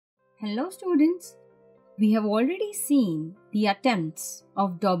Hello students, we have already seen the attempts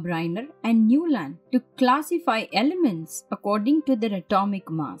of Dobriner and Newland to classify elements according to their atomic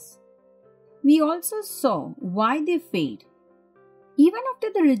mass. We also saw why they failed. Even after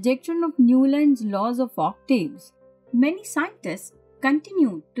the rejection of Newland's laws of octaves, many scientists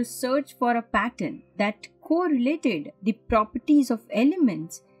continued to search for a pattern that correlated the properties of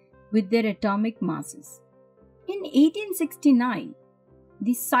elements with their atomic masses. In 1869,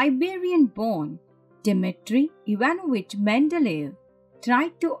 the Siberian-born Dmitry Ivanovich Mendeleev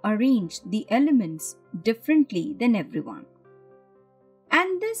tried to arrange the elements differently than everyone.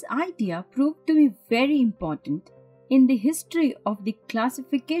 And this idea proved to be very important in the history of the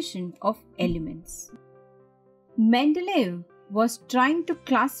classification of elements. Mendeleev was trying to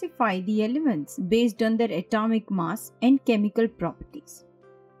classify the elements based on their atomic mass and chemical properties.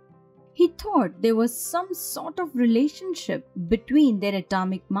 He thought there was some sort of relationship between their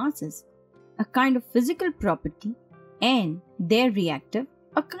atomic masses, a kind of physical property, and their reactive,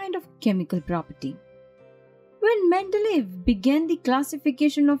 a kind of chemical property. When Mendeleev began the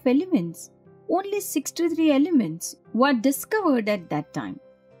classification of elements, only 63 elements were discovered at that time.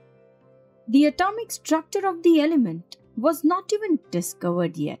 The atomic structure of the element was not even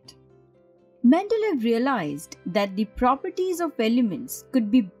discovered yet. Mendeleev realized that the properties of elements could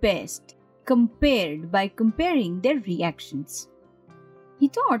be best compared by comparing their reactions. He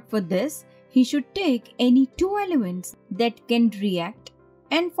thought for this he should take any two elements that can react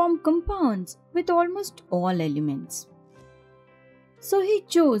and form compounds with almost all elements. So he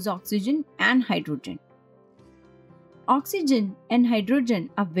chose oxygen and hydrogen. Oxygen and hydrogen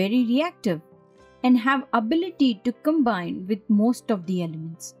are very reactive and have ability to combine with most of the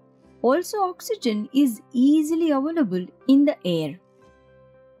elements. Also, oxygen is easily available in the air.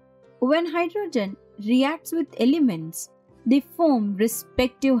 When hydrogen reacts with elements, they form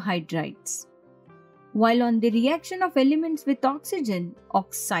respective hydrides, while on the reaction of elements with oxygen,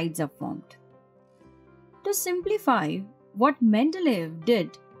 oxides are formed. To simplify, what Mendeleev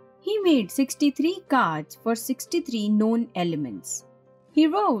did, he made 63 cards for 63 known elements. He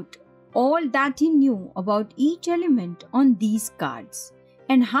wrote all that he knew about each element on these cards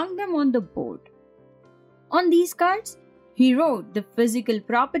and hung them on the board. On these cards, he wrote the physical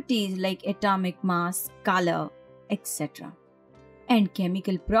properties like atomic mass, color, etc. and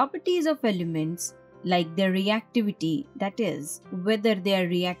chemical properties of elements like their reactivity, that is, whether they are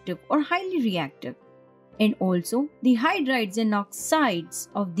reactive or highly reactive, and also the hydrides and oxides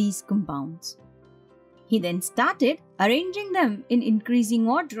of these compounds. He then started arranging them in increasing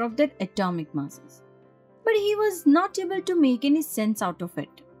order of their atomic masses. But he was not able to make any sense out of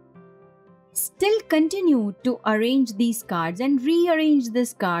it. Still continued to arrange these cards and rearrange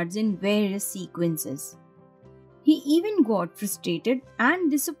these cards in various sequences. He even got frustrated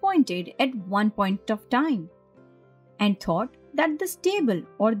and disappointed at one point of time and thought that this table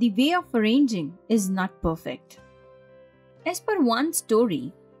or the way of arranging is not perfect. As per one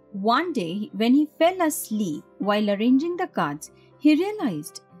story, one day when he fell asleep while arranging the cards, he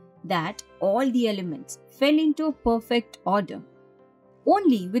realized that all the elements fell into a perfect order,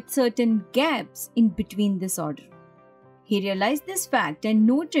 only with certain gaps in between this order. He realized this fact and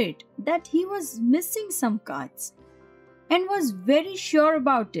noted that he was missing some cards and was very sure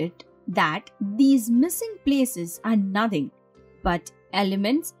about it that these missing places are nothing but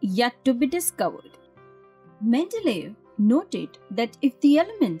elements yet to be discovered. Mendeleev noted that if the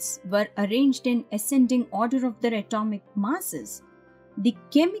elements were arranged in ascending order of their atomic masses, the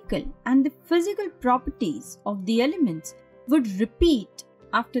chemical and the physical properties of the elements would repeat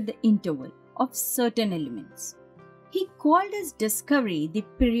after the interval of certain elements. He called his discovery the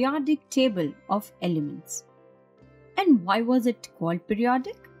periodic table of elements. And why was it called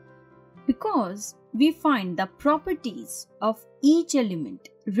periodic? Because we find the properties of each element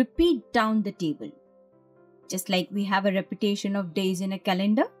repeat down the table. Just like we have a repetition of days in a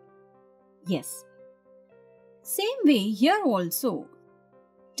calendar? Yes. Same way here also.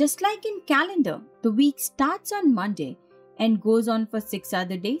 Just like in calendar, the week starts on Monday and goes on for 6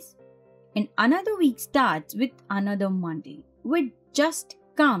 other days, and another week starts with another Monday, which just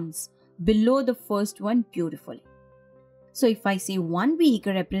comes below the first one beautifully. So if I say 1 week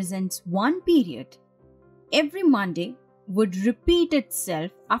represents one period, every Monday would repeat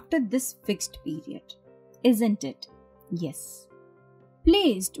itself after this fixed period, isn't it? Yes.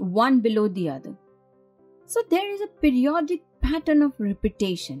 Placed one below the other. So there is a periodic pattern of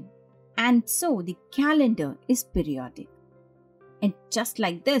repetition, and so the calendar is periodic. And just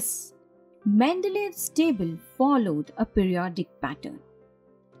like this, Mendeleev's table followed a periodic pattern.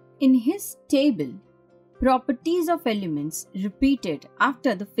 In his table, properties of elements repeated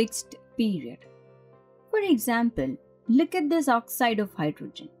after the fixed period. For example, look at this oxide of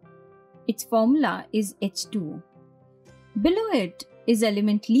hydrogen. Its formula is H2O. Below it is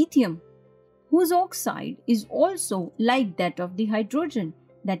element lithium, whose oxide is also like that of the hydrogen,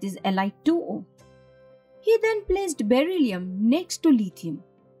 that is Li2O. He then placed beryllium next to lithium,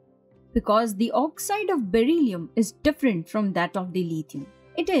 because the oxide of beryllium is different from that of the lithium.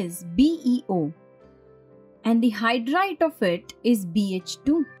 It is BeO, and the hydride of it is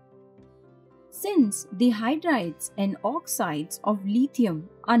BH2. Since the hydrides and oxides of lithium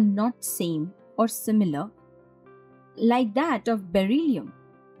are not same or similar like that of beryllium,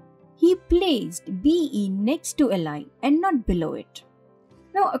 he placed Be next to Li and not below it.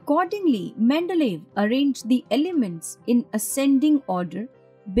 Now accordingly, Mendeleev arranged the elements in ascending order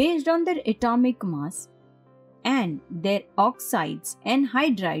based on their atomic mass and their oxides and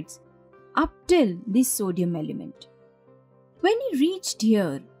hydrides up till the sodium element. When he reached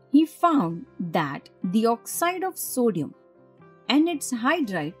here, he found that the oxide of sodium and its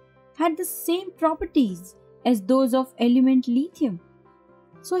hydride had the same properties as those of element lithium.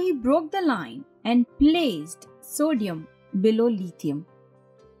 So he broke the line and placed sodium below lithium.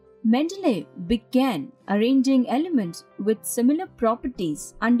 Mendeleev began arranging elements with similar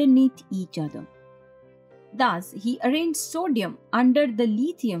properties underneath each other. Thus, he arranged sodium under the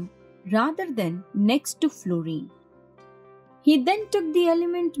lithium rather than next to fluorine. He then took the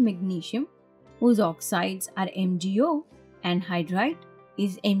element magnesium, whose oxides are MgO and hydride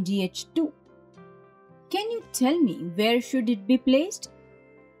is MgH2. Can you tell me where should it be placed?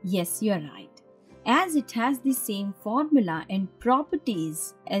 Yes, you are right. As it has the same formula and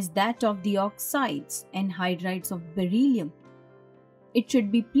properties as that of the oxides and hydrides of beryllium, it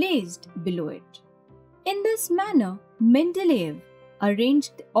should be placed below it. In this manner, Mendeleev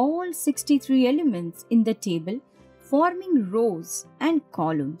arranged all 63 elements in the table, forming rows and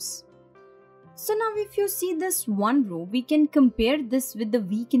columns. So now if you see this one row, we can compare this with the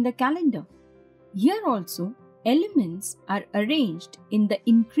week in the calendar. Here also, elements are arranged in the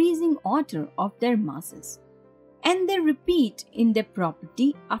increasing order of their masses, and they repeat in their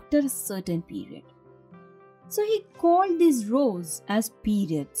property after a certain period. So he called these rows as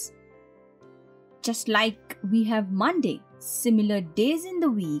periods. Just like we have Monday, similar days in the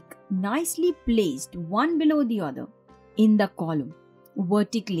week nicely placed one below the other in the column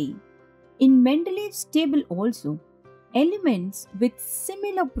vertically. In Mendeleev's table also, elements with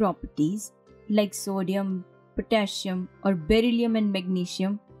similar properties like sodium, potassium or beryllium and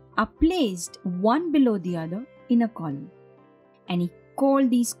magnesium are placed one below the other in a column, and he called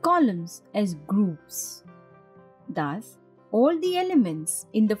these columns as groups. Thus, all the elements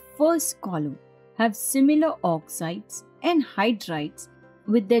in the first column have similar oxides and hydrides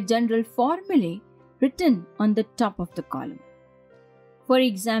with their general formulae written on the top of the column. For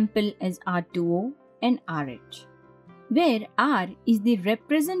example, as R2O and RH, where R is the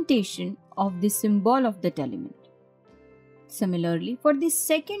representation of the symbol of that element. Similarly, for the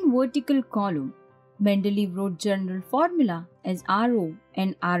second vertical column, Mendeleev wrote general formula as RO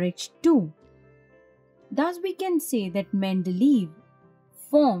and RH2. Thus, we can say that Mendeleev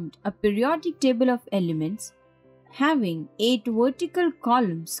formed a periodic table of elements having 8 vertical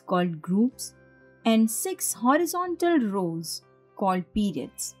columns called groups and 6 horizontal rows called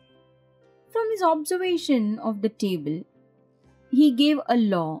periods. From his observation of the table, he gave a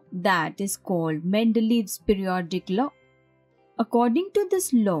law that is called Mendeleev's periodic law. According to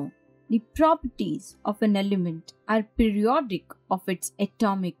this law, the properties of an element are periodic of its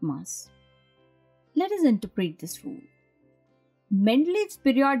atomic mass. Let us interpret this rule. Mendeleev's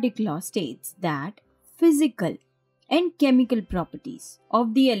periodic law states that physical and chemical properties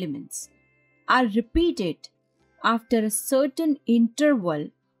of the elements are repeated after a certain interval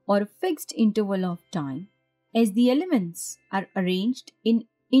or fixed interval of time as the elements are arranged in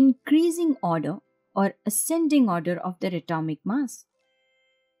increasing order or ascending order of their atomic mass.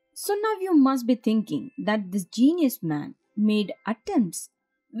 So now you must be thinking that this genius man made attempts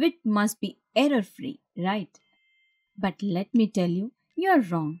which must be error-free, right? But let me tell you, you are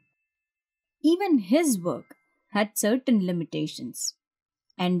wrong. Even his work had certain limitations,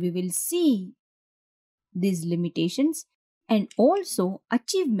 and we will see these limitations and also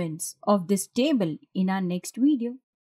achievements of this table in our next video.